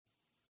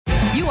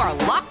You are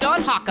Locked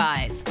On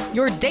Hawkeyes,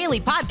 your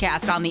daily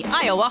podcast on the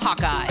Iowa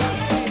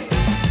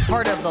Hawkeyes.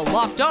 Part of the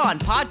Locked On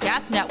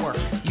Podcast Network,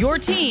 your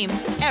team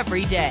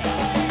every day.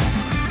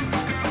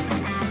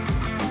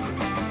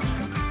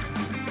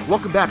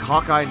 Welcome back,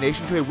 Hawkeye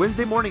Nation, to a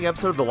Wednesday morning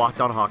episode of the Locked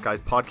On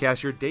Hawkeyes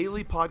podcast, your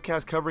daily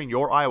podcast covering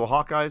your Iowa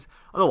Hawkeyes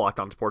on the Locked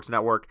On Sports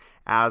Network.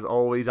 As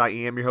always, I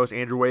am your host,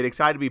 Andrew Wade,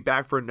 excited to be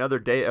back for another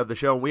day of the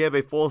show. We have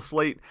a full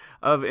slate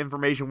of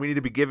information we need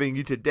to be giving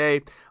you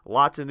today.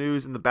 Lots of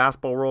news in the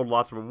basketball world,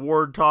 lots of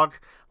award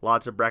talk,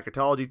 lots of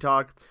bracketology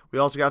talk. We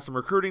also got some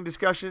recruiting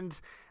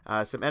discussions,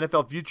 some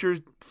NFL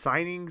futures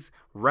signings,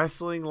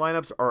 wrestling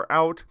lineups are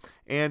out,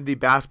 and the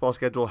basketball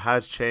schedule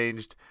has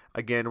changed.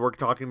 Again, we're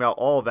talking about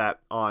all of that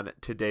on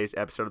today's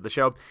episode of the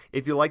show.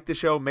 If you like the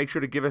show, make sure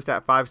to give us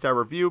that 5-star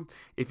review.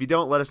 If you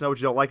don't, let us know what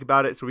you don't like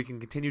about it so we can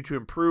continue to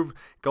improve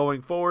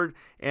going forward.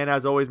 And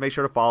as always, make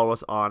sure to follow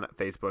us on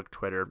Facebook,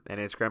 Twitter,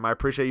 and Instagram. I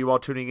appreciate you all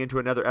tuning into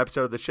another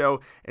episode of the show,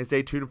 and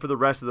stay tuned for the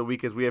rest of the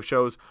week as we have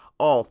shows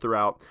all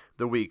throughout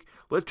the week.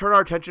 Let's turn our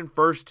attention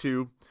first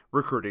to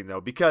recruiting, though,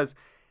 because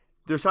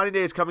their signing day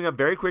is coming up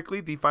very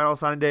quickly, the final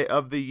signing day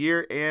of the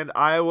year, and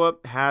Iowa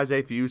has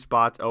a few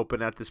spots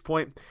open at this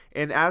point.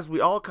 And as we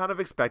all kind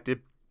of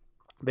expected,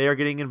 they are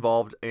getting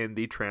involved in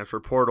the transfer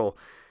portal.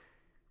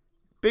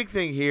 Big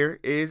thing here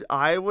is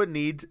Iowa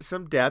needs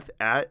some depth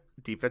at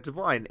defensive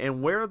line,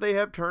 and where they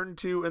have turned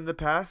to in the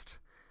past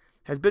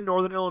has been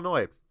Northern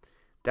Illinois.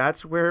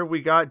 That's where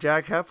we got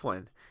Jack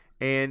Heflin,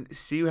 and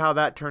see how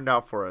that turned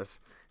out for us.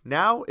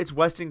 Now it's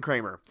Weston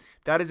Kramer.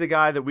 That is a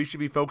guy that we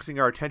should be focusing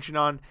our attention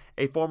on,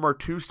 a former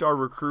 2-star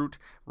recruit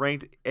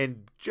ranked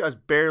in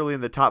just barely in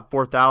the top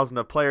 4,000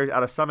 of players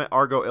out of Summit,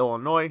 Argo,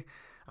 Illinois.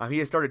 He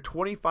has started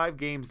 25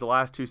 games the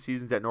last 2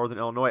 seasons at Northern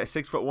Illinois at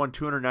 6'1",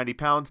 290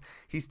 pounds.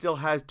 He still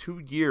has 2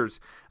 years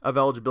of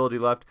eligibility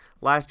left.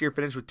 Last year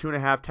finished with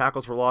 2.5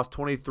 tackles for loss,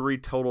 23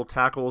 total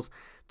tackles,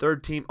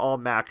 3rd team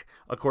All-MAC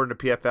according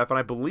to PFF. And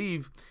I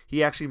believe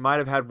he actually might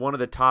have had one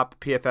of the top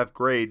PFF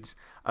grades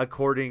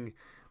according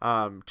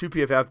to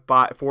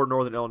PFF for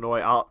Northern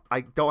Illinois.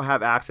 I don't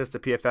have access to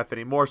PFF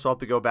anymore, so I'll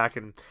have to go back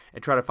and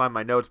try to find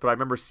my notes, but I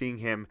remember seeing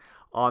him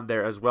on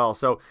there as well.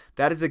 So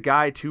that is a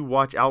guy to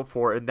watch out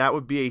for, and that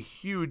would be a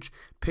huge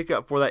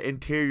pickup for that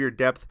interior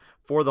depth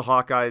for the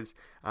Hawkeyes.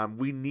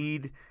 We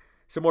need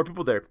some more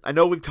people there. I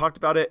know we've talked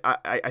about it.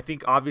 I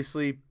think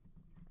obviously,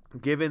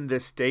 given the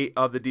state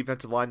of the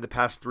defensive line the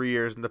past 3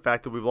 years and the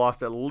fact that we've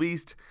lost at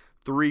least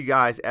 3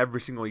 guys every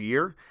single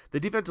year, the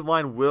defensive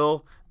line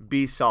will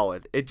be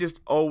solid. It just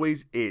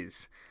always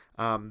is.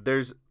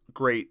 There's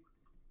great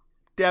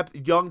depth,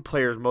 young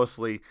players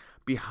mostly,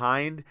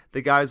 behind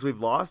the guys we've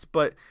lost,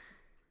 but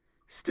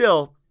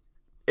still,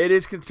 it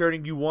is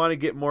concerning. You want to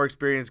get more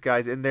experienced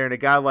guys in there, and a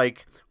guy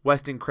like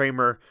Weston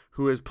Kramer,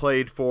 who has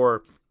played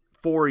for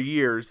 4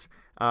 years,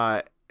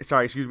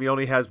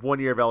 only has 1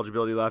 year of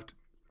eligibility left,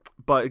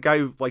 but a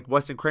guy like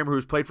Weston Kramer,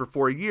 who's played for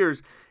 4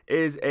 years,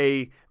 is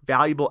a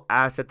valuable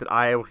asset that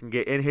Iowa can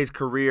get in his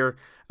career.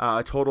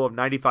 A total of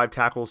 95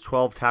 tackles,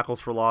 12 tackles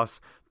for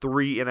loss,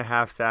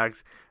 3.5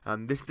 sacks.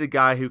 This is the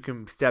guy who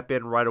can step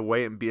in right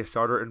away and be a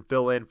starter and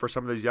fill in for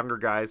some of those younger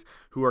guys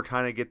who are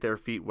trying to get their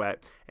feet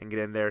wet and get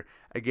in there.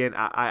 Again,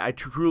 I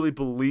truly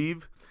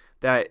believe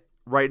that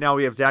right now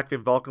we have Zach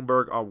Van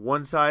Valkenburg on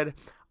one side.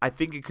 I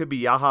think it could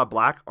be Yaha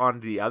Black on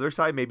the other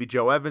side, maybe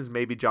Joe Evans,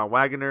 maybe John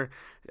Waggoner.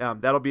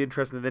 That'll be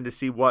interesting then to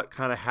see what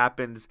kind of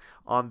happens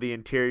on the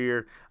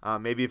interior.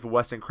 Maybe if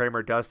Weston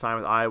Kramer does sign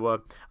with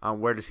Iowa,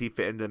 where does he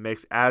fit into the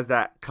mix? As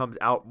that comes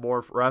out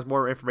more, or as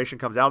more information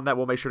comes out on that,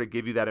 we'll make sure to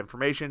give you that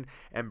information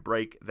and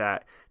break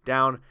that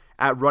down.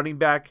 At running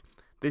back,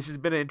 this has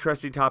been an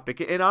interesting topic.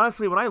 And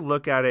honestly, when I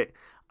look at it,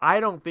 I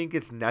don't think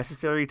it's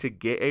necessary to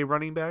get a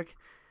running back.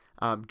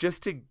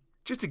 Just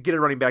to get a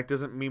running back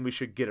doesn't mean we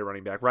should get a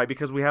running back, right?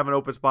 Because we have an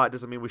open spot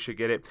doesn't mean we should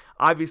get it.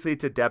 Obviously,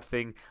 it's a depth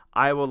thing.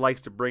 Iowa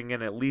likes to bring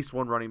in at least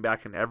one running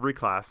back in every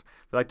class.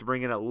 They like to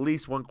bring in at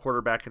least one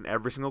quarterback in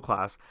every single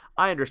class.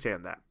 I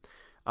understand that.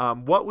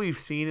 What we've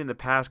seen in the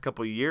past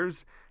couple of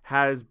years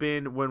has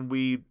been when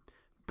we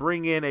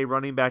bring in a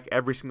running back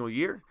every single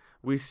year,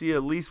 we see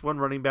at least one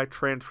running back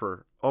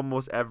transfer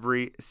almost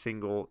every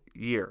single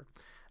year.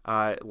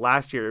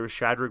 Last year, it was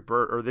Shadrick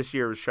Bird, or this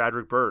year, it was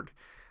Shadrick Bird.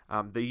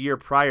 The year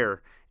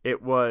prior,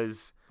 it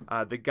was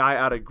the guy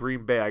out of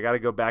Green Bay. I got to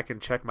go back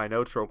and check my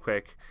notes real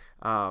quick.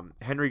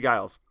 Henry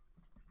Giles.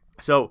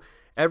 So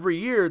every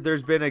year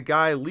there's been a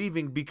guy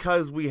leaving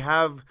because we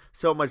have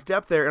so much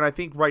depth there. And I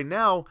think right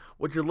now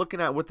what you're looking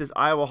at with this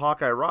Iowa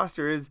Hawkeye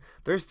roster is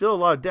there's still a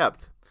lot of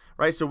depth,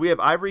 right? So we have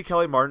Ivory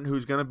Kelly-Martin,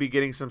 who's going to be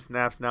getting some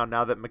snaps now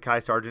that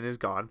Mekhi Sargent is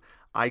gone.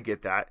 I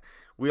get that.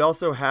 We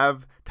also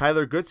have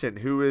Tyler Goodson,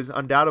 who is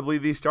undoubtedly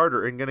the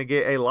starter and going to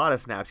get a lot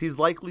of snaps. He's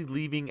likely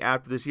leaving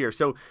after this year.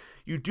 So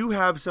you do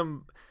have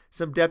some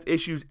depth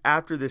issues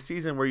after this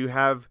season where you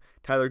have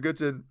Tyler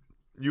Goodson,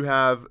 you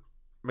have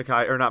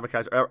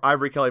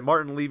Ivory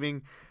Kelly-Martin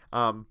leaving,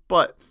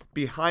 but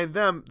behind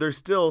them, there's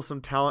still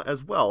some talent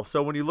as well.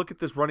 So when you look at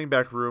this running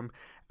back room,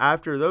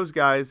 after those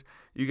guys,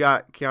 you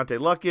got Keontae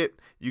Luckett,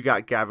 you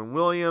got Gavin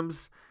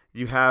Williams,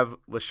 You have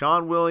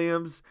LaShawn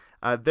Williams.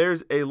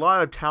 There's a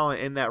lot of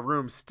talent in that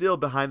room still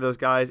behind those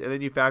guys. And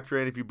then you factor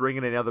in, if you bring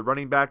in another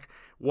running back,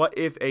 what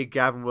if a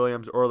Gavin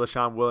Williams or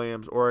LaShawn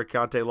Williams or a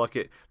Keontae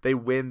Luckett, they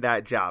win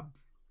that job,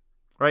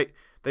 right?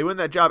 They win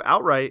that job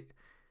outright.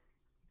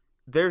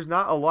 There's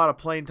not a lot of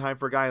playing time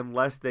for a guy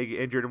unless they get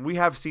injured, and we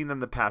have seen that in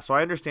the past. So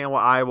I understand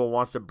why Iowa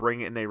wants to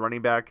bring in a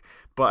running back,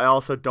 but I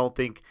also don't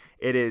think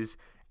it is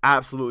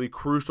absolutely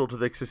crucial to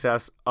the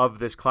success of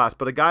this class.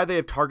 But a guy they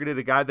have targeted,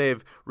 a guy they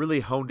have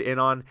really honed in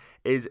on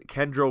is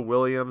Kendra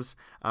Williams.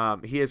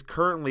 He's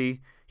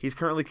currently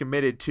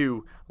committed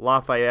to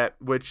Lafayette,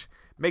 which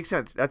makes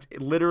sense. That's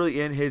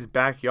literally in his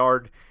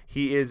backyard.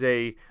 He is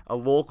a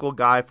local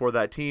guy for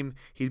that team.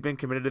 He's been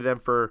committed to them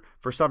for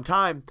some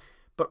time.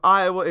 But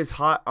Iowa is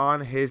hot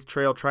on his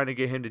trail trying to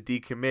get him to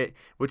decommit,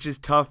 which is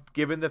tough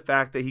given the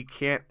fact that he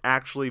can't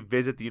actually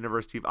visit the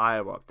University of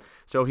Iowa.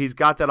 So he's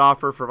got that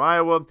offer from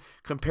Iowa.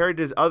 Compared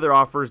to his other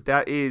offers,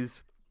 that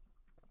is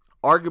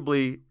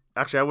arguably,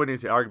 actually I wouldn't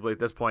even say arguably at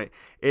this point,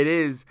 it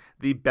is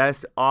the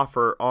best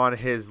offer on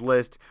his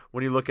list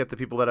when you look at the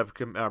people that have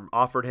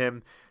offered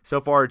him. So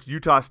far, it's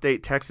Utah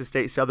State, Texas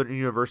State, Southern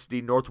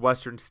University,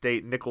 Northwestern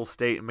State, Nicholls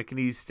State,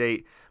 McNeese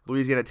State,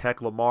 Louisiana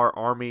Tech, Lamar,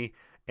 Army,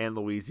 and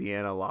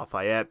Louisiana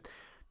Lafayette.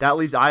 That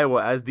leaves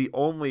Iowa as the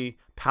only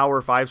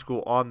Power 5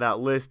 school on that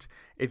list.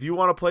 If you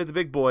want to play the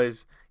big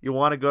boys, you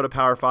want to go to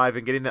Power 5,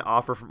 and getting that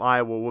offer from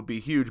Iowa would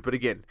be huge. But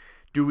again,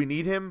 do we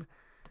need him?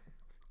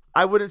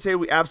 I wouldn't say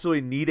we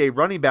absolutely need a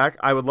running back.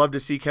 I would love to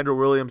see Kendra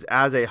Williams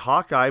as a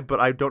Hawkeye, but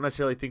I don't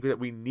necessarily think that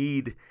we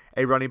need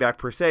a running back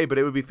per se, but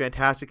it would be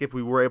fantastic if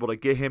we were able to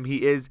get him.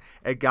 He is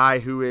a guy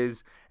who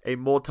is a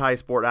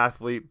multi-sport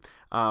athlete.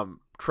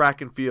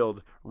 Track and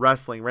field,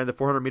 wrestling, ran the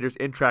 400 meters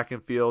in track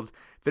and field,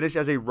 finished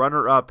as a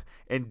runner-up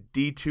in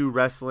D2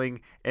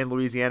 wrestling in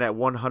Louisiana at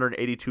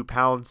 182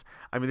 pounds.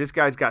 I mean, this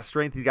guy's got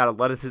strength, he's got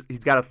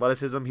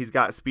athleticism, he's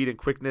got speed and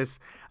quickness.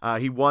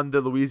 He won the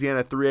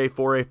Louisiana 3A,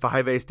 4A,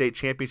 5A state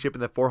championship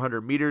in the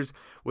 400 meters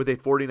with a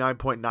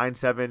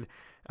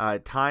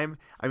 49.97 time.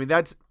 I mean,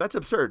 that's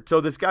absurd. So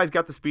this guy's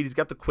got the speed, he's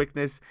got the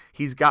quickness,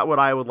 he's got what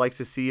I would like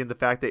to see in the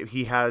fact that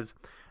he has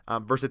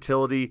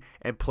versatility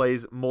and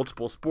plays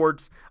multiple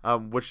sports,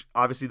 which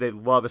obviously they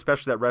love,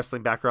 especially that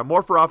wrestling background.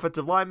 More for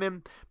offensive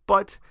linemen,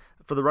 but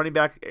for the running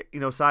back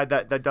side,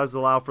 that does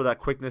allow for that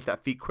quickness,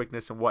 that feet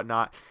quickness and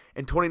whatnot.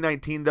 In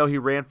 2019, though, he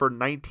ran for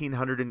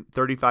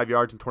 1,935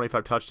 yards and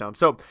 25 touchdowns.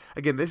 So,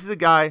 again, this is a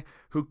guy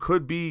who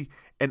could be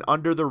an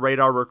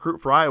under-the-radar recruit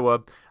for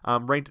Iowa,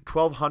 ranked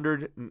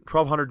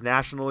 1,200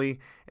 nationally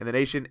in the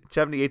nation,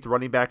 78th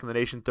running back in the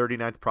nation,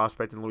 39th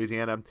prospect in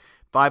Louisiana,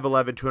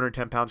 5'11",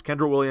 210 pounds.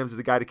 Kendra Williams is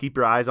the guy to keep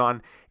your eyes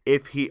on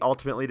if he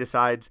ultimately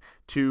decides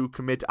to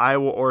commit to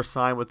Iowa or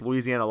sign with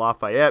Louisiana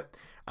Lafayette.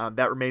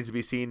 That remains to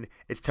be seen.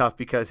 It's tough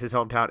because his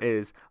hometown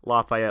is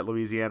Lafayette,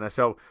 Louisiana.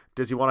 So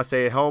does he want to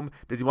stay at home?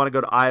 Does he want to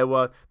go to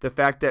Iowa? The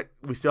fact that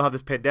we still have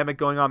this pandemic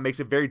going on makes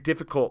it very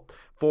difficult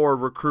for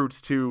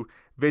recruits to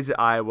visit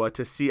Iowa,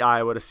 to see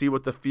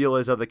what the feel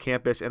is of the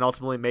campus, and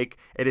ultimately make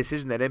a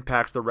decision that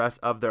impacts the rest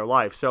of their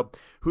life. So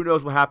who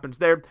knows what happens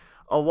there.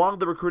 Along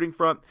the recruiting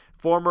front,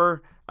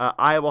 former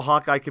Iowa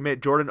Hawkeye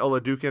commit Jordan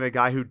Oladukin, a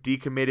guy who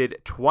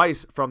decommitted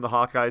twice from the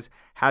Hawkeyes,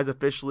 has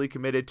officially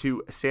committed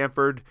to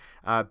Samford.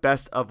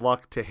 Best of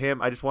luck to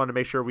him. I just wanted to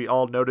make sure we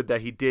all noted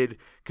that he did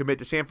commit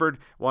to Samford.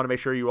 Want to make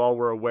sure you all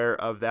were aware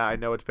of that. I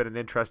know it's been an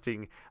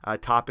interesting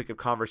topic of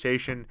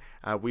conversation.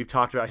 We've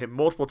talked about him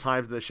multiple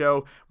times in the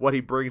show, what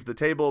he brings to the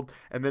table,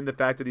 and then the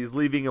fact that he's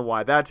leaving and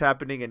why that's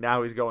happening, and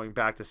now he's going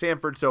back to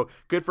Samford. So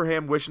good for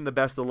him. Wish him the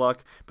best of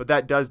luck. But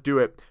that does do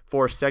it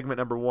for segment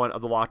number 1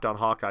 of the Locked On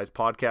Hawkeyes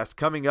podcast.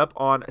 Coming up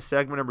on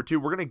segment number 2,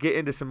 we're going to get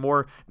into some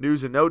more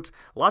news and notes.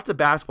 Lots of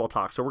basketball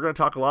talk. So we're going to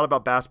talk a lot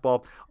about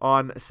basketball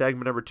on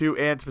segment number 2,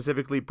 and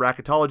specifically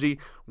bracketology.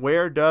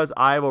 Where does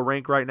Iowa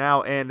rank right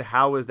now, and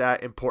how is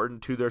that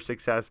important to their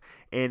success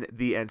in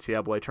the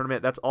NCAA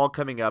tournament? That's all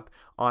coming up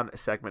on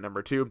segment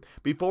number 2.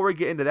 Before we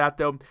get into that,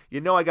 though,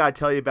 I got to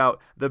tell you about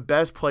the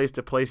best place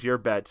to place your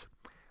bets.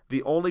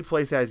 The only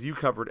place that has you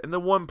covered, and the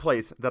one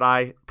place that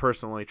I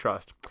personally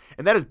trust,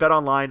 and that is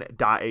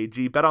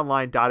betonline.ag.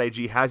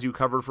 Betonline.ag has you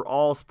covered for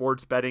all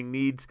sports betting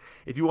needs.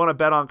 If you want to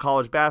bet on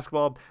college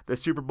basketball, the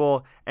Super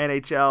Bowl,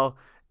 NHL,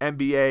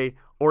 NBA,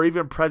 or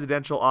even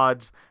presidential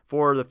odds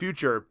for the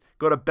future,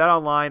 go to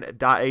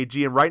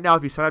betonline.ag. And right now,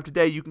 if you sign up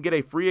today, you can get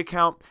a free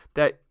account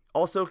that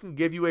also can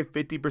give you a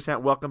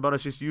 50% welcome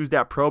bonus. Just use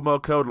that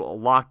promo code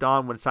Locked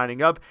On when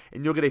signing up,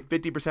 and you'll get a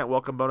 50%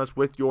 welcome bonus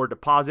with your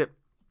deposit.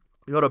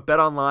 You go to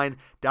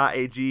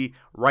betonline.ag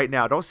right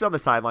now. Don't sit on the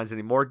sidelines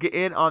anymore. Get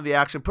in on the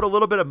action. Put a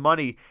little bit of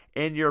money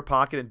in your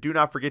pocket, and do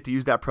not forget to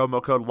use that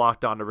promo code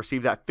Locked On to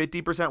receive that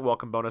 50%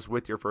 welcome bonus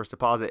with your first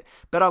deposit.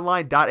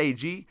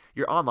 betonline.ag,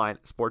 your online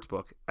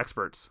sportsbook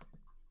experts.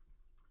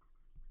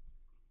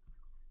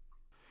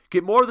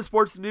 Get more of the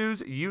sports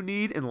news you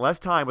need in less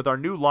time with our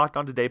new Locked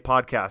On Today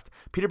podcast.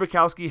 Peter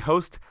Bukowski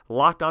hosts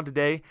Locked On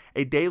Today,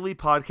 a daily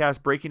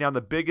podcast breaking down the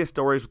biggest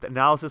stories with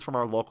analysis from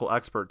our local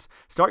experts.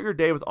 Start your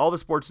day with all the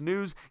sports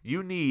news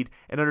you need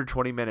in under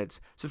 20 minutes.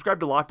 Subscribe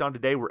to Locked On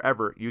Today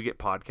wherever you get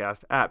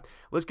podcast at.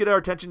 Let's get our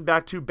attention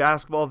back to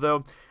basketball,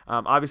 though.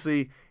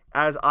 Obviously,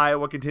 as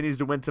Iowa continues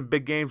to win some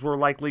big games, we're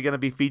likely going to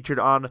be featured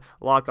on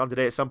Locked On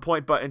Today at some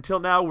point. But until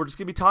now, we're just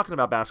going to be talking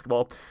about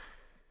basketball,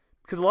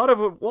 because a lot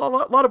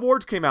of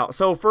awards came out.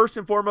 So first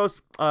and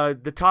foremost,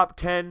 the top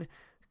 10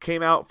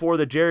 came out for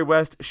the Jerry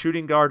West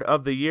Shooting Guard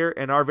of the Year,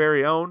 and our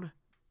very own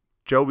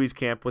Joe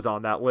Wieskamp was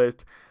on that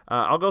list.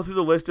 I'll go through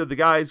the list of the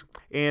guys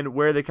and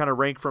where they kind of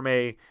rank from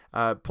a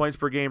points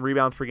per game,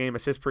 rebounds per game,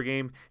 assists per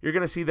game. You're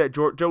going to see that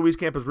Joe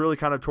Wieskamp is really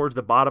kind of towards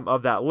the bottom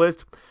of that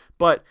list.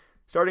 But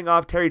starting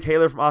off, Terry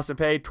Taylor from Austin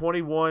Peay,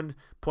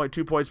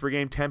 21.2 points per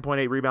game,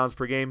 10.8 rebounds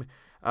per game.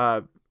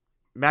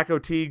 Mac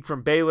O'Teague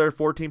from Baylor,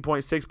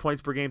 14.6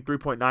 points per game,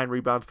 3.9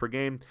 rebounds per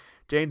game.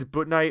 James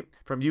Bouknight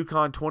from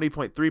UConn,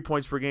 20.3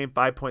 points per game,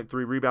 5.3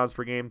 rebounds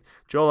per game.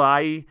 Joel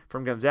Ayayi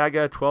from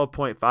Gonzaga,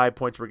 12.5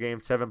 points per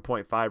game,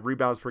 7.5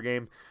 rebounds per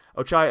game.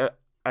 Ochai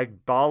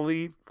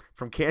Agbaji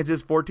from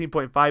Kansas,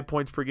 14.5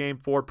 points per game,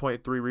 4.3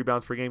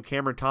 rebounds per game.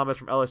 Cameron Thomas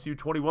from LSU,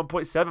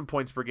 21.7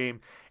 points per game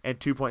and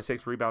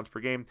 2.6 rebounds per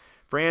game.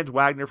 Franz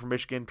Wagner from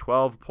Michigan,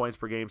 12 points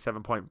per game,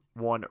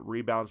 7.1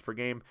 rebounds per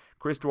game.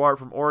 Chris Duarte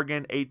from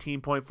Oregon,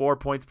 18.4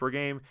 points per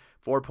game,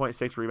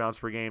 4.6 rebounds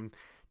per game.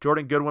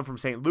 Jordan Goodwin from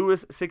St.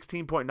 Louis,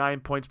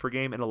 16.9 points per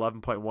game and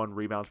 11.1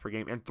 rebounds per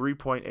game and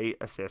 3.8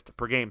 assists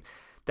per game.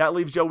 That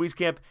leaves Joe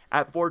Wieskamp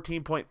at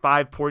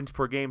 14.5 points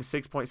per game,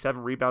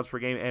 6.7 rebounds per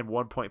game, and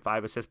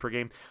 1.5 assists per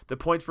game. The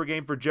points per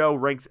game for Joe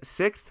ranks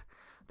 6th.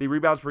 The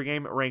rebounds per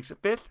game ranks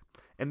 5th.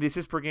 And the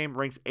assists per game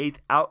ranks 8th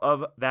out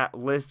of that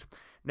list.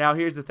 Now,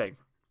 here's the thing.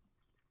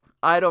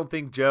 I don't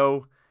think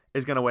Joe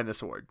is going to win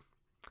this award.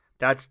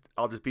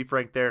 I'll just be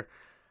frank there.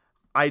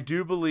 I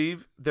do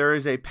believe there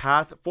is a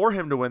path for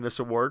him to win this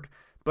award,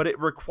 but it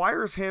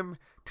requires him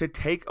to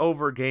take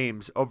over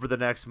games over the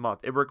next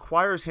month. It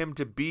requires him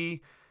to be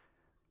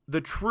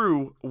the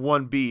true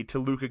 1B to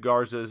Luka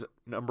Garza's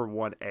number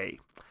 1A.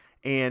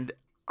 And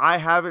I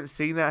haven't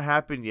seen that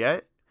happen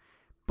yet,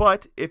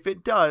 but if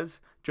it does,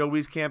 Joe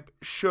Wieskamp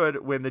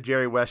should win the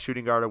Jerry West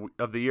Shooting Guard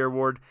of the Year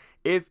award.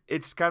 If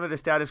it's kind of the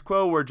status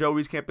quo where Joe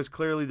Wieskamp is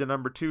clearly the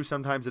number 2,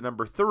 sometimes the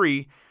number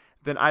 3,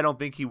 then I don't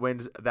think he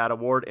wins that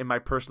award, in my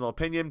personal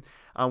opinion.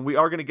 We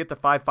are going to get the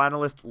 5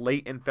 finalists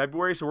late in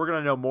February, so we're going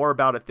to know more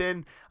about it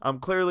then.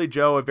 Clearly,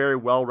 Joe, a very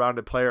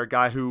well-rounded player, a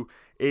guy who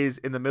is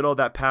in the middle of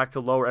that pack to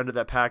lower end of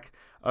that pack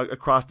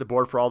across the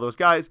board for all those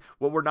guys.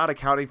 What we're not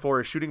accounting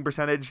for is shooting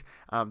percentage,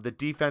 the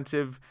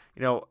defensive,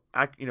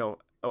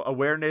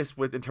 awareness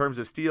in terms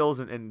of steals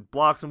and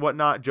blocks and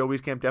whatnot. Joe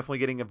Wieskamp definitely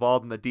getting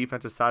involved in the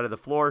defensive side of the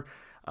floor.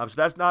 So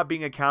that's not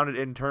being accounted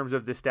in terms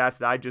of the stats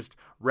that I just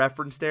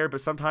referenced there.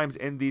 But sometimes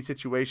in these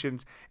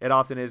situations, it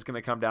often is going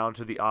to come down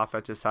to the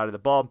offensive side of the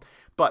ball.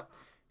 But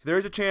there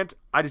is a chance.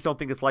 I just don't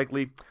think it's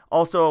likely.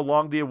 Also,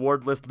 along the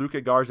award list,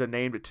 Luka Garza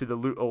named to the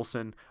Lute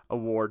Olson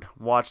Award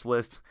watch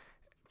list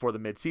for the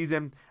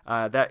midseason.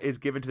 That is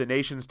given to the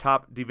nation's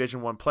top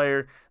Division I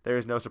player. There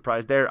is no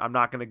surprise there. I'm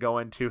not going to go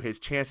into his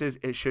chances.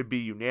 It should be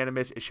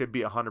unanimous. It should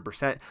be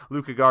 100%.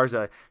 Luka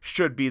Garza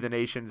should be the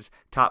nation's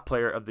top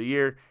player of the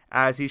year,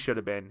 as he should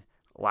have been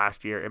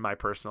last year, in my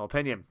personal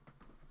opinion.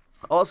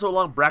 Also,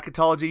 along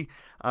bracketology,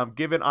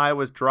 given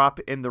Iowa's drop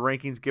in the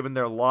rankings, given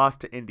their loss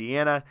to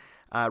Indiana,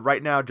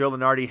 right now Joe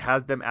Lunardi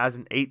has them as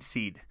an 2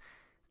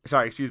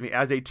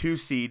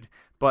 seed,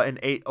 but an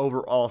 8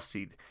 overall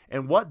seed.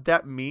 And what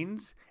that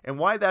means and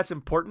why that's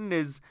important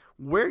is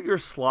where you're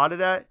slotted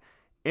at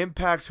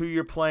impacts who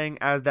you're playing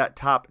as that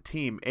top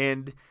team.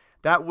 And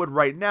that would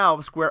right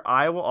now square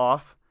Iowa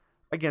off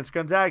against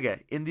Gonzaga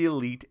in the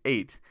Elite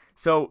 8.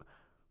 So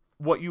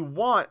what you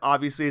want,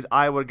 obviously, is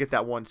Iowa to get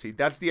that 1 seed.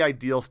 That's the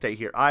ideal state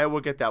here.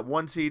 Iowa get that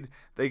 1 seed.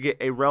 They get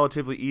a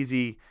relatively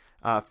easy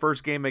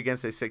first game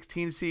against a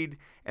 16 seed,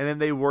 and then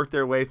they work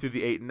their way through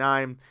the 8 and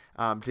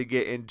 9 to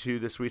get into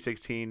the Sweet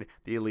 16,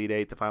 the Elite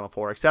 8, the Final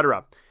Four,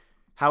 etc.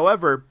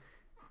 However,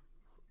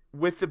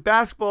 with the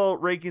basketball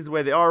rankings the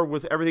way they are,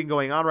 with everything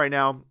going on right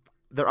now,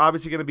 they're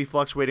obviously going to be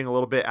fluctuating a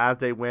little bit as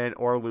they win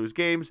or lose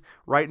games.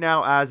 Right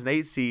now, as an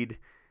 8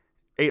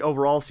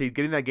 overall seed,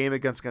 getting that game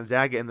against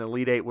Gonzaga in the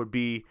Elite 8 would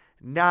be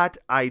not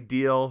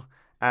ideal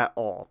at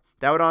all.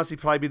 That would honestly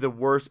probably be the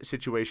worst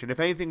situation. If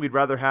anything, we'd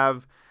rather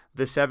have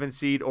the 7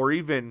 seed or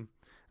even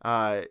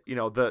the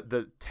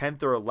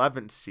 10th or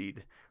 11th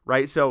seed,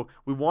 right? So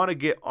we want to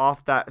get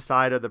off that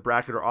side of the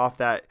bracket or off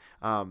that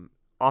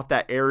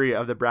area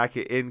of the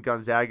bracket in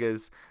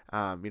Gonzaga's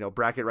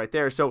bracket right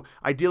there. So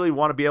ideally we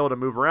want to be able to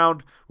move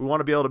around. We want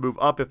to be able to move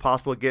up if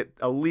possible, get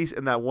at least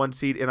in that 1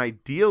 seed, and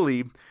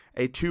ideally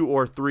a 2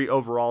 or 3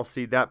 overall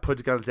seed. That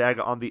puts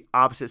Gonzaga on the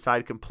opposite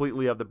side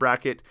completely of the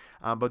bracket.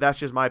 But that's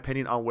just my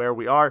opinion on where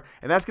we are.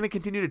 And that's going to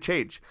continue to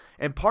change.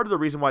 And part of the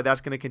reason why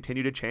that's going to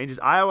continue to change is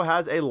Iowa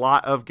has a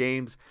lot of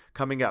games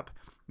coming up.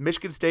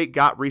 Michigan State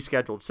got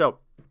rescheduled. So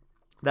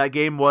That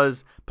game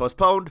was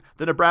postponed.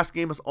 The Nebraska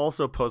game was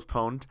also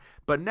postponed,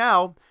 but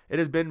now it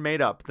has been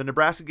made up. The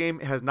Nebraska game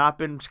has not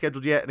been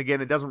scheduled yet, and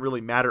again, it doesn't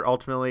really matter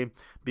ultimately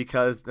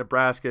because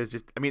Nebraska is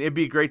just, it'd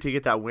be great to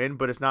get that win,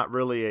 but it's not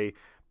really a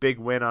big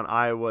win on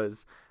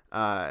Iowa's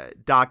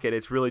docket.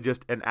 It's really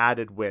just an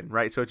added win,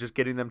 right? So it's just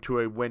getting them to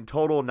a win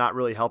total, not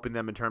really helping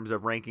them in terms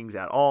of rankings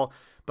at all.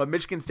 But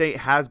Michigan State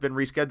has been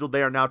rescheduled.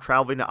 They are now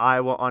traveling to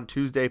Iowa on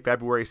Tuesday,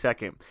 February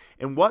 2nd.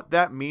 And what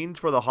that means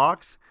for the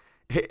Hawks,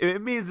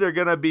 it means they're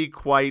going to be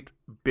quite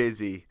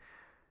busy.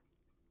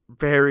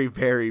 Very,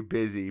 very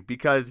busy.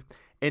 Because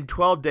in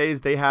 12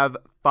 days, they have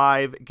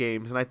 5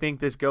 games. And I think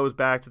this goes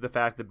back to the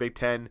fact that Big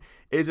Ten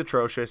is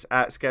atrocious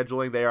at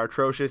scheduling. They are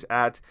atrocious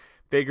at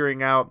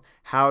figuring out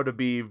how to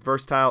be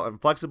versatile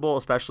and flexible,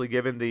 especially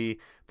given the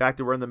fact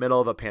that we're in the middle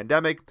of a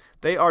pandemic.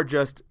 They are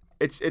just,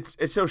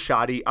 it's so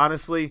shoddy.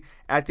 Honestly,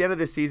 at the end of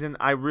the season,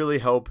 I really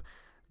hope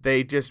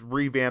they just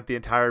revamp the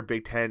entire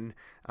Big Ten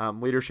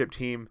leadership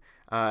team.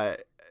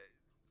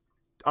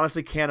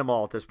 Honestly, can them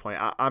all at this point.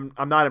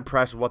 I'm not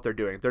impressed with what they're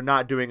doing. They're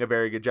not doing a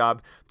very good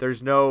job.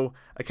 There's no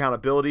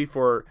accountability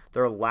for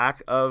their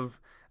lack of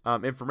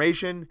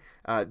information.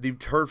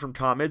 You've heard from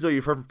Tom Izzo.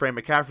 You've heard from Fran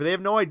McCafferty. They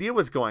have no idea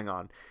what's going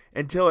on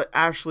until it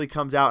actually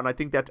comes out, and I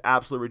think that's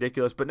absolutely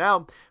ridiculous. But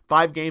now,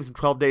 5 games in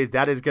 12 days,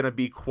 that is going to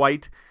be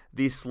quite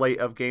the slate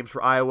of games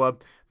for Iowa.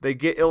 They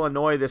get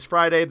Illinois this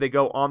Friday. They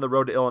go on the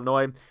road to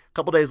Illinois. A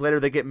couple days later,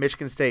 they get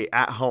Michigan State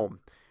at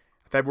home.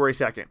 February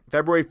 2nd.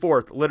 February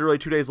 4th, literally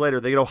 2 days later,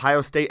 they get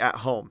Ohio State at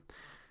home.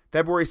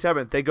 February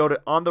 7th, they go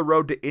on the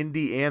road to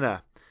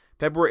Indiana.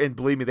 And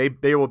believe me,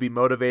 they will be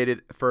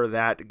motivated for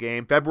that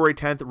game. February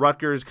 10th,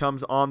 Rutgers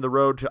comes on the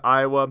road to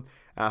Iowa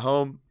at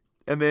home.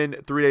 And then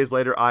 3 days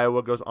later,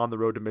 Iowa goes on the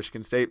road to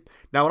Michigan State.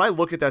 Now, when I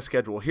look at that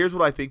schedule, here's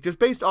what I think, just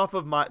based off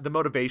of the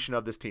motivation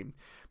of this team.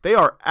 They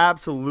are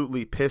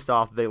absolutely pissed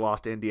off that they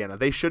lost to Indiana.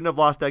 They shouldn't have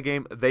lost that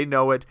game. They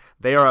know it.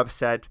 They are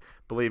upset,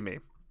 believe me.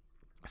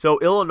 So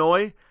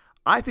Illinois,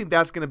 I think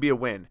that's going to be a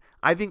win.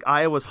 I think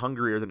Iowa's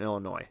hungrier than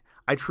Illinois.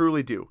 I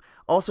truly do.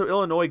 Also,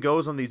 Illinois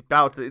goes on these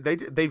bouts.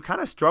 They've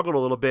kind of struggled a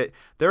little bit.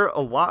 They're a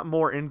lot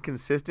more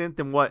inconsistent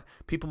than what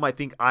people might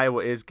think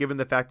Iowa is, given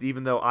the fact that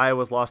even though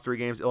Iowa's lost 3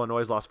 games, Illinois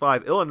has lost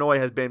 5. Illinois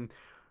has been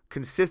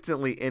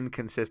consistently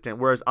inconsistent,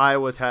 whereas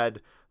Iowa's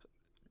had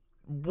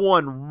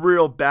one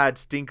real bad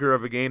stinker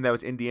of a game, that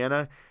was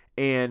Indiana,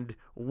 and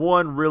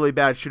one really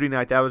bad shooting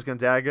night, that was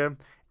Gonzaga,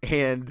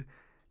 and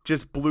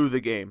just blew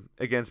the game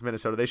against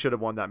Minnesota. They should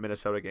have won that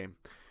Minnesota game.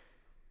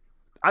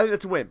 I think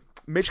that's a win.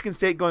 Michigan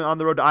State going on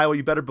the road to Iowa,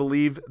 you better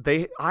believe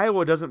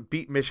Iowa doesn't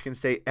beat Michigan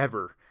State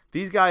ever.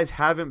 These guys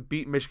haven't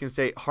beat Michigan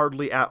State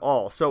hardly at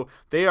all. So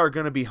they are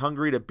going to be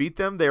hungry to beat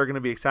them. They are going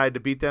to be excited to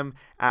beat them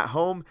at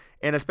home.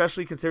 And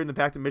especially considering the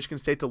fact that Michigan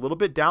State's a little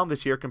bit down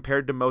this year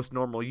compared to most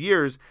normal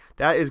years,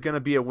 that is going to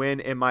be a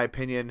win, in my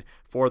opinion,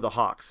 for the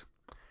Hawks.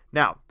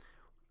 Now,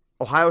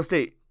 Ohio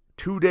State,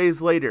 2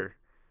 days later.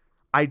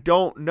 I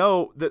don't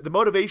know. The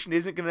motivation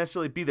isn't going to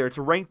necessarily be there. It's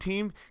a ranked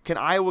team. Can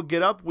Iowa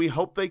get up? We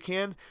hope they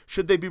can.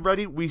 Should they be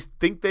ready? We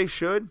think they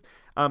should.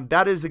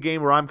 That is a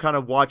game where I'm kind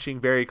of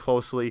watching very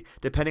closely,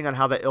 depending on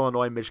how the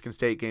Illinois-Michigan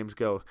State games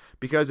go.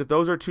 Because if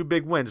those are 2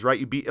 big wins, right?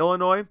 You beat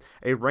Illinois,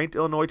 a ranked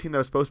Illinois team that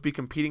was supposed to be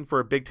competing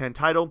for a Big Ten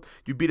title.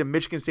 You beat a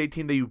Michigan State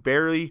team that you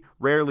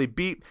rarely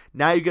beat.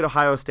 Now you get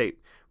Ohio State.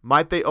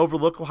 Might they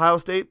overlook Ohio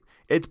State?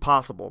 It's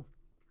possible.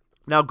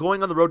 Now,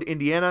 going on the road to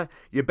Indiana,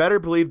 you better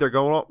believe they're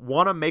going to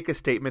want to make a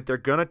statement. They're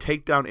going to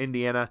take down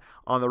Indiana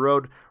on the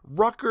road.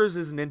 Rutgers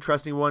is an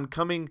interesting one.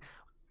 Coming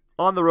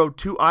on the road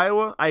to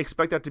Iowa, I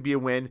expect that to be a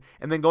win.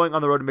 And then going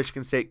on the road to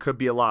Michigan State could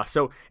be a loss.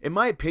 So, in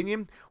my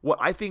opinion, what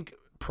I think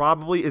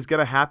probably is going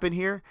to happen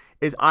here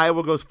is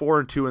Iowa goes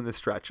 4-2 in this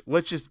stretch.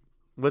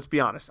 Let's be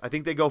honest. I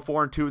think they go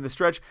 4-2 in the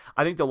stretch.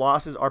 I think the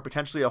losses are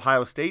potentially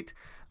Ohio State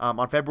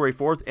on February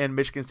 4th and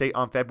Michigan State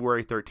on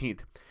February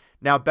 13th.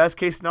 Now, best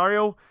case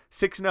scenario,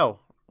 6-0.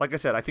 Like I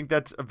said, I think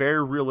that's a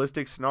very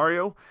realistic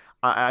scenario.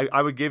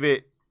 I would give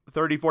it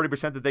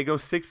 30-40% that they go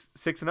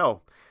 6-0.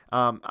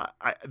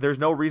 There's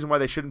no reason why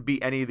they shouldn't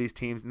beat any of these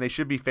teams, and they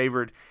should be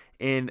favored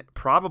in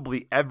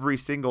probably every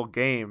single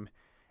game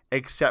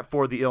except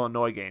for the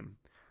Illinois game.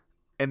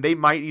 And they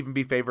might even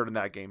be favored in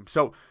that game.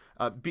 So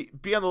be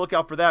on the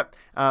lookout for that.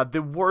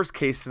 The worst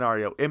case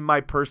scenario, in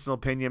my personal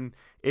opinion,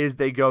 is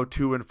they go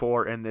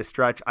 2-4 in this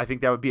stretch. I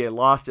think that would be a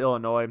loss to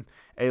Illinois,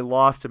 a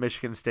loss to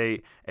Michigan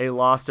State, a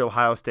loss to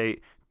Ohio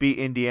State, beat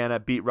Indiana,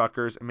 beat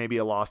Rutgers, and maybe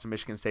a loss to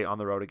Michigan State on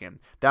the road again.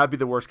 That would be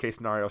the worst case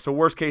scenario. So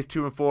worst case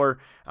 2-4,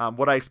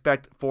 what I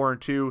expect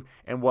 4-2,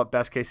 and what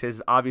best case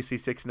is obviously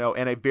 6-0,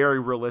 and a very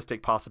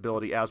realistic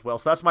possibility as well.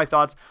 So that's my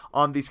thoughts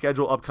on the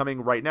schedule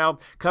upcoming right now.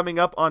 Coming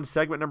up on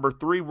segment number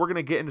 3, we're going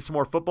to get into some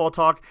more football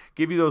talk,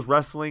 give you those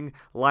wrestling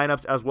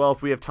lineups as well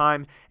if we have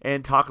time,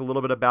 and talk a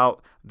little bit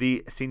about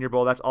the Senior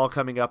Bowl. That's all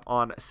coming up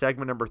on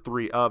segment number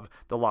 3 of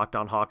the Locked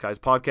On Hawkeyes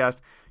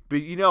podcast.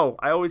 But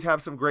I always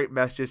have some great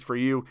messages for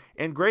you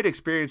and great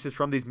experiences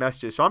from these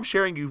messages. So I'm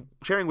sharing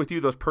with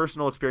you those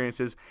personal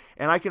experiences,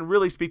 and I can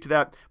really speak to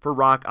that for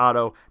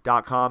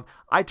rockauto.com.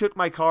 I took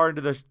my car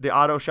into the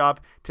auto shop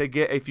to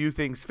get a few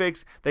things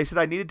fixed. They said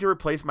I needed to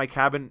replace my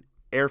cabin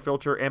air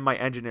filter and my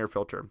engine air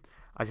filter.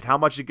 I said, how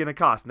much is it going to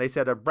cost? And they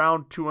said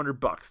around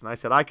 $200. And I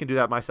said, I can do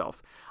that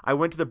myself. I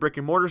went to the brick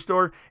and mortar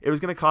store. It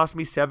was going to cost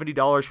me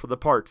 $70 for the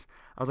parts.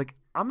 I was like,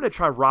 I'm going to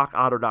try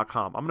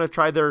rockauto.com. I'm going to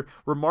try their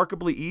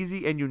remarkably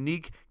easy and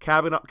unique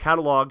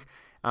catalog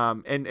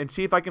and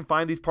see if I can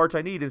find these parts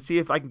I need and see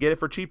if I can get it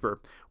for cheaper.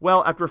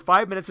 Well, after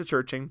 5 minutes of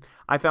searching,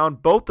 I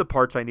found both the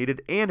parts I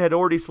needed and had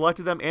already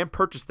selected them and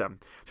purchased them.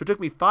 So it took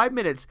me 5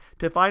 minutes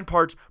to find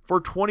parts for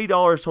 $20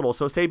 total.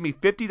 So it saved me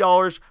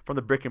 $50 from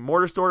the brick and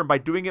mortar store, and by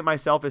doing it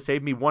myself, it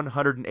saved me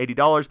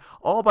 $180,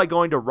 all by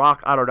going to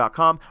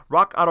rockauto.com.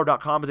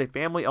 Rockauto.com is a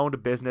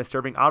family-owned business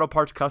serving auto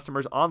parts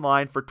customers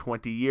online for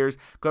 20 years.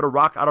 Go to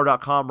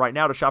rockauto.com right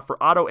now to shop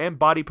for auto and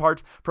body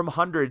parts from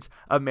hundreds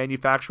of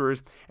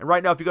manufacturers. And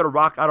right now, if you go to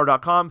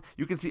rockauto.com,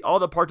 you can see all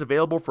the parts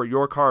available for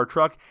your car or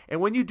truck.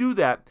 And when you do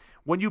that,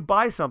 when you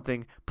buy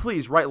something,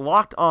 please write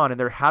Locked On in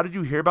their How Did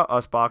You Hear About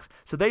Us box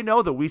so they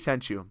know that we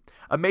sent you.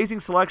 Amazing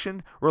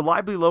selection,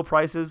 reliably low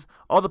prices,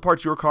 all the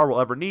parts your car will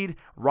ever need,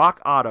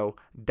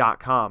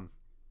 rockauto.com.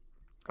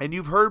 And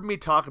you've heard me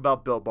talk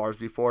about Built Bars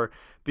before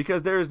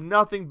because there is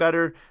nothing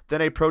better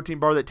than a protein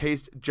bar that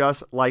tastes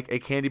just like a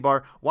candy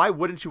bar. Why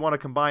wouldn't you want to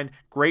combine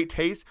great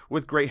taste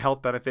with great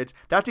health benefits?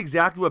 That's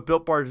exactly what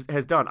Built Bar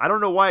has done. I don't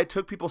know why it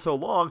took people so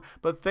long,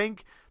 but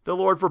thank the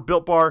Lord for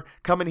Built Bar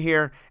coming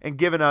here and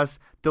giving us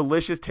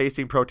delicious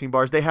tasting protein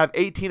bars. They have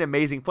 18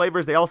 amazing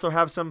flavors. They also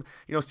have some,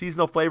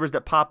 seasonal flavors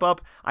that pop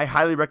up. I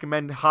highly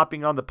recommend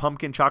hopping on the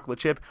pumpkin chocolate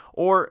chip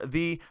or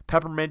the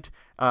peppermint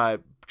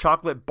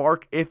chocolate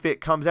bark if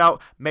it comes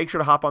out. Make sure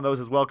to hop on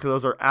those as well because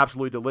those are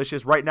absolutely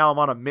delicious. Right now I'm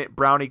on a mint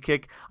brownie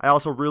kick. I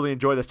also really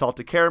enjoy the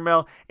salted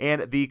caramel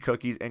and the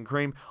cookies and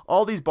cream.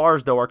 All these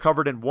bars though are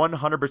covered in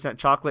 100%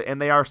 chocolate and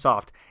they are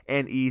soft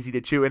and easy to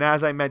chew. And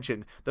as I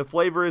mentioned, the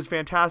flavor is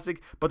fantastic,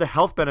 but the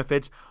health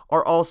benefits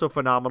are also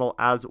phenomenal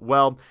as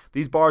well.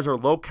 These bars are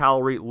low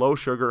calorie, low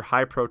sugar,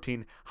 high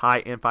protein, high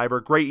in fiber,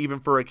 great even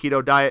for a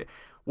keto diet.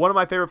 One of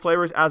my favorite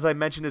flavors, as I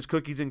mentioned, is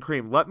cookies and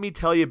cream. Let me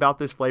tell you about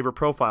this flavor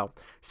profile.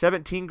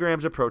 17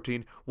 grams of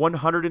protein,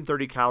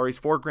 130 calories,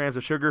 4 grams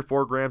of sugar,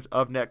 4 grams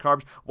of net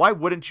carbs. Why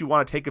wouldn't you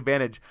want to take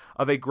advantage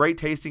of a great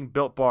tasting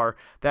Built Bar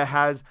that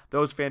has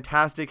those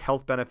fantastic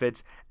health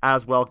benefits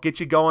as well?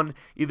 Get you going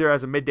either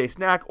as a midday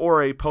snack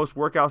or a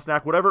post-workout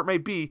snack, whatever it may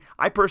be.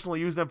 I personally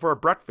use them for a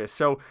breakfast.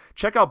 So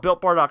check out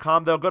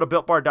BuiltBar.com. They'll go to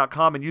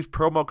BuiltBar.com and use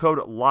promo code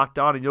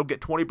LOCKEDON and you'll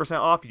get 20%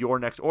 off your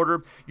next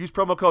order. Use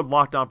promo code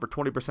LOCKEDON for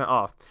 20%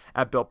 off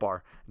at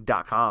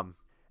BuiltBar.com.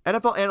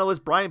 NFL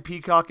analyst Brian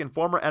Peacock and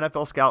former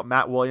NFL scout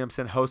Matt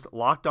Williamson host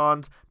Locked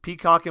On's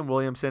Peacock and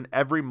Williamson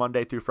every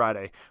Monday through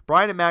Friday.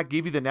 Brian and Matt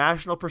give you the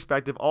national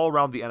perspective all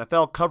around the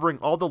NFL, covering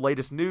all the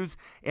latest news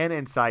and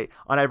insight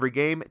on every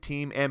game,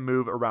 team, and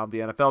move around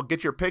the NFL.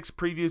 Get your picks,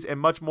 previews, and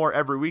much more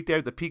every weekday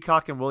with the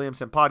Peacock and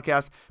Williamson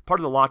podcast,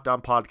 part of the Locked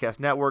On Podcast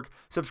Network.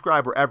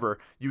 Subscribe wherever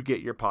you get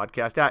your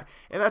podcast at.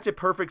 And that's a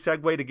perfect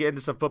segue to get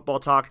into some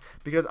football talk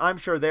because I'm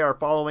sure they are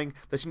following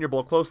the Senior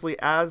Bowl closely,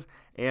 as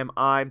am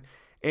I.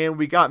 And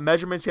we got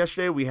measurements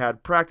yesterday. We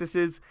had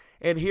practices.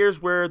 And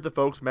here's where the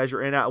folks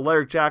measure in at.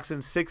 Alaric Jackson,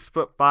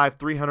 6'5",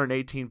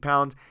 318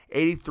 pounds,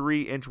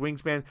 83-inch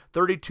wingspan,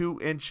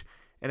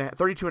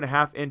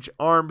 32.5-inch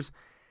arms.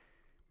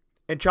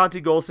 And Chauncey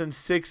Golson,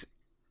 6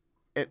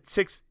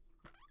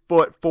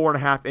 foot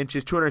 4.5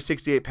 inches,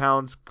 268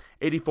 pounds,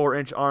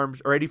 84-inch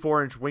arms, or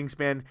 84-inch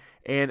wingspan,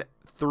 and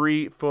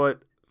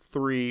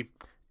 33.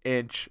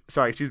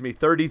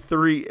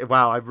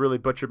 Wow, I've really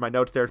butchered my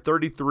notes there.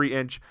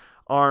 33-inch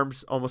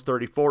arms, almost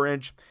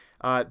 34-inch.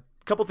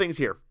 Couple things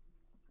here.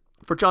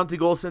 For Chauncey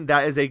Golson,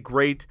 that is a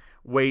great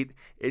weight.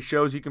 It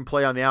shows you can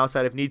play on the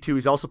outside if need to.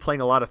 He's also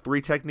playing a lot of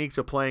 3 techniques,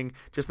 so playing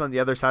just on the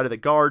other side of the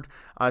guard.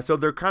 So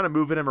they're kind of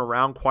moving him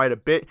around quite a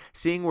bit,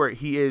 seeing where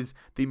he is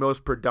the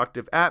most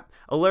productive at.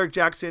 Alaric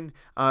Jackson,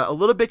 a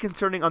little bit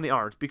concerning on the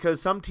arms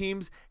because some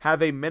teams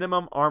have a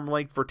minimum arm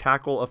length for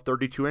tackle of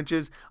 32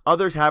 inches.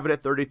 Others have it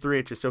at 33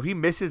 inches. So he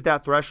misses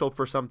that threshold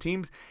for some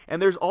teams.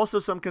 And there's also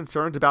some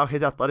concerns about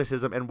his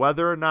athleticism and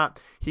whether or not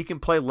he can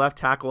play left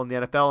tackle in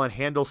the NFL and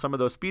handle some of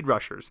those speed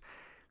rushers.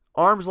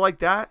 Arms like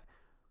that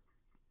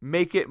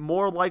make it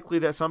more likely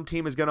that some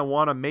team is going to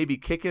want to maybe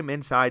kick him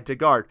inside to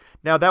guard.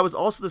 Now, that was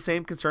also the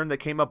same concern that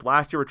came up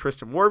last year with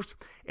Tristan Wirfs,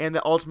 and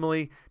that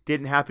ultimately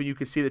didn't happen. You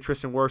could see that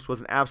Tristan Wirfs was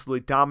an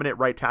absolutely dominant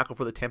right tackle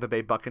for the Tampa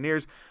Bay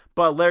Buccaneers,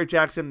 but Larry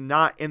Jackson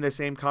not in the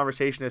same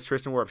conversation as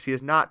Tristan Wirfs. He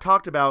is not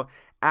talked about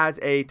as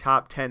a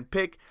top 10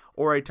 pick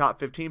or a top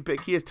 15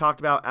 pick. He is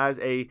talked about as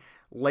a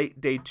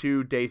late day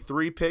 2, day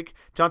 3 pick.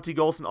 Chauncey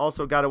Golston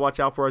also got to watch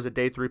out for as a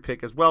day 3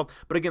 pick as well.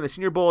 But again, the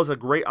Senior Bowl is a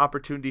great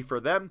opportunity for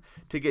them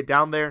to get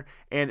down there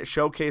and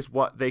showcase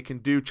what they can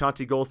do.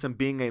 Chauncey Golston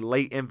being a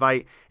late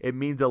invite, it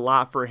means a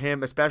lot for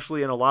him,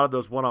 especially in a lot of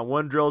those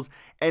one-on-one drills.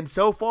 And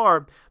so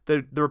far,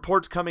 the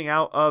reports coming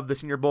out of the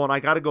Senior Bowl, and I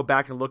got to go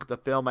back and look at the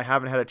film. I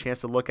haven't had a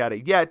chance to look at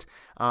it yet,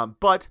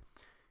 but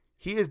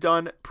he has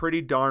done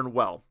pretty darn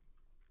well.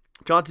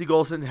 Chauncey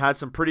Golston had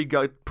some pretty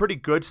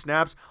good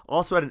snaps.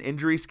 Also had an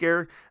injury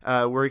scare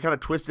where he kind of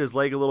twisted his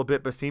leg a little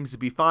bit, but seems to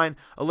be fine.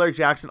 Alaric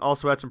Jackson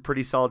also had some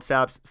pretty solid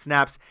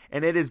snaps,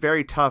 and it is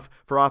very tough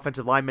for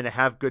offensive linemen to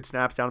have good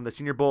snaps down in the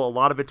Senior Bowl. A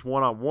lot of it's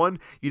one-on-one.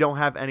 You don't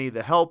have any of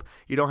the help.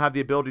 You don't have the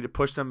ability to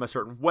push them a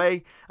certain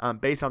way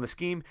based on the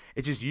scheme.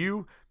 It's just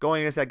you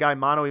going against that guy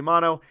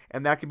mano-a-mano,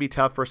 and that can be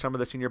tough for some of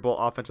the Senior Bowl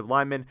offensive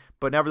linemen.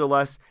 But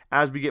nevertheless,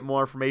 as we get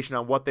more information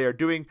on what they are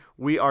doing,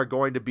 we are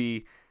going to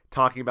be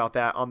talking about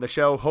that on the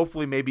show,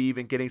 hopefully maybe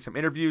even getting some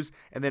interviews,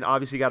 and then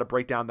obviously got to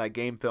break down that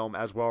game film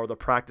as well, or the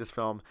practice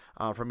film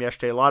from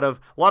yesterday. A lot of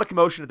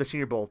commotion at the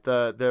Senior Bowl.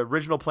 The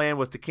original plan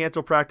was to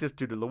cancel practice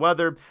due to the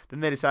weather. Then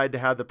they decided to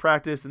have the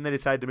practice, and they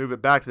decided to move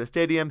it back to the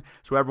stadium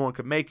so everyone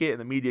could make it and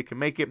the media can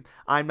make it.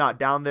 I'm not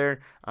down there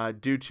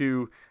due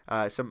to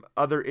some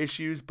other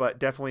issues, but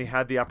definitely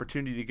had the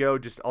opportunity to go.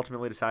 Just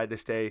ultimately decided to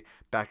stay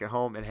back at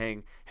home and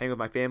hang with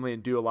my family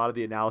and do a lot of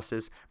the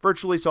analysis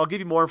virtually. So I'll give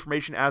you more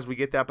information as we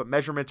get that, but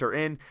measurements are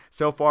in.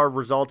 So far,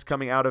 results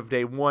coming out of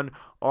day 1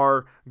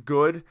 are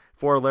good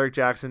for Alaric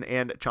Jackson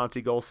and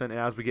Chauncey Golston, and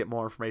as we get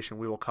more information,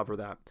 we will cover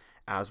that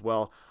as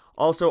well.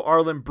 Also,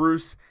 Arlen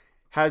Bruce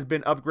has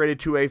been upgraded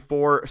to a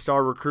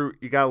 4-star recruit.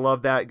 You got to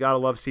love that. Got to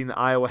love seeing that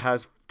Iowa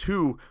has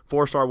 2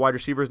 4-star wide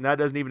receivers, and that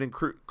doesn't even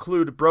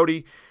include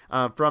Brody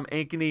from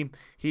Ankeny.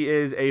 He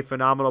is a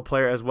phenomenal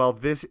player as well.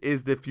 This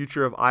is the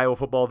future of Iowa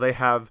football. They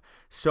have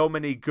so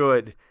many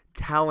good,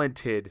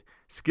 talented,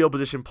 skill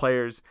position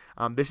players.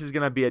 This is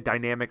going to be a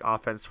dynamic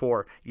offense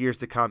for years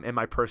to come, in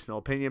my personal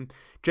opinion.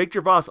 Jake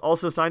Gervais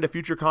also signed a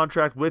future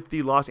contract with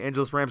the Los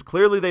Angeles Rams.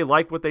 Clearly, they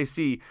like what they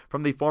see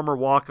from the former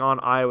walk-on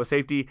Iowa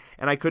safety,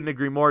 and I couldn't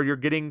agree more. You're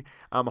getting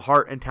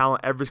heart and talent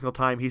every single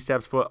time he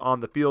steps foot on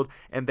the field,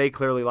 and they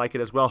clearly like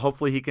it as well.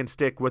 Hopefully, he can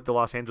stick with the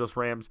Los Angeles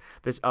Rams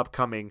this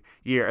upcoming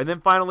year. And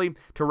then finally,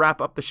 to wrap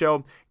up the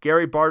show,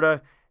 Gary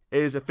Barta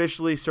is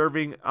officially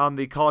serving on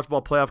the College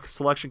Football Playoff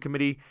Selection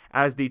Committee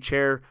as the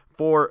chair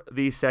for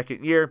the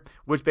 2nd year,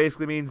 which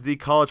basically means the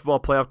College Football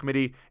Playoff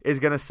Committee is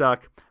going to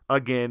suck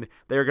again.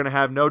 They're going to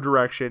have no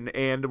direction,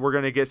 and we're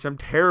going to get some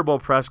terrible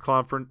press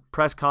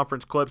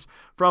conference clips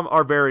from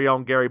our very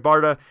own Gary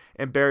Barta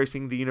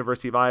embarrassing the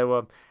University of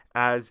Iowa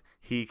as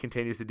he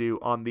continues to do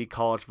on the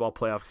College Football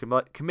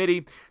Playoff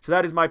Committee. So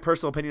that is my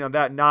personal opinion on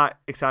that. Not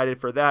excited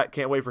for that.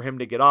 Can't wait for him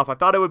to get off. I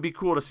thought it would be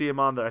cool to see him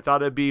on there. I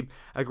thought it would be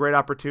a great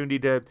opportunity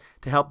to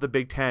help the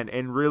Big Ten,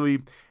 and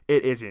really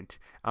it isn't.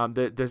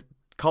 The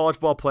College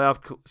Football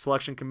Playoff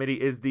Selection Committee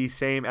is the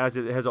same as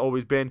it has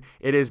always been.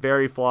 It is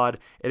very flawed.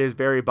 It is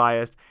very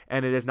biased,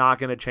 and it is not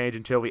going to change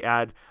until we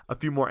add a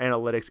few more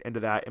analytics into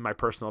that, in my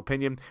personal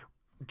opinion.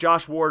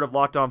 Josh Ward of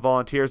Locked On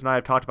Volunteers and I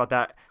have talked about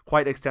that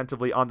quite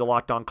extensively on the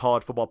Locked On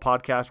College Football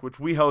Podcast, which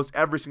we host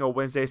every single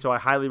Wednesday, so I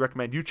highly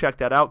recommend you check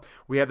that out.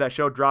 We have that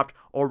show dropped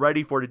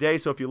already for today,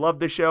 so if you love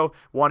this show,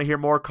 want to hear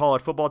more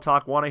college football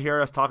talk, want to hear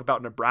us talk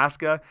about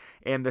Nebraska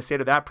and the state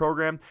of that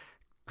program,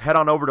 head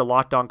on over to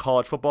Locked On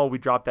College Football. We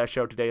dropped that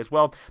show today as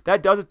well.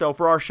 That does it, though,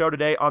 for our show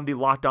today on the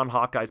Locked On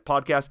Hawkeyes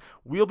podcast.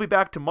 We'll be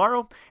back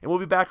tomorrow, and we'll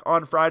be back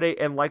on Friday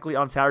and likely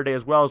on Saturday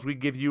as well, as we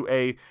give you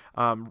a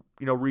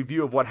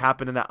review of what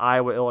happened in that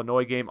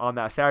Iowa-Illinois game on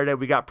that Saturday.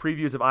 We got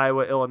previews of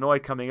Iowa-Illinois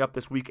coming up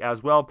this week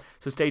as well,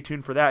 so stay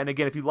tuned for that. And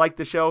again, if you like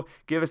the show,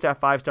 give us that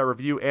 5-star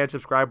review and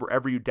subscribe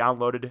wherever you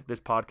downloaded this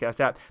podcast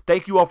at.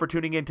 Thank you all for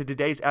tuning in to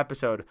today's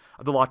episode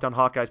of the Locked On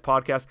Hawkeyes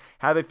podcast.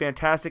 Have a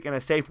fantastic and a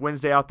safe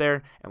Wednesday out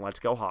there, and let's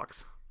go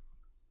Hawks.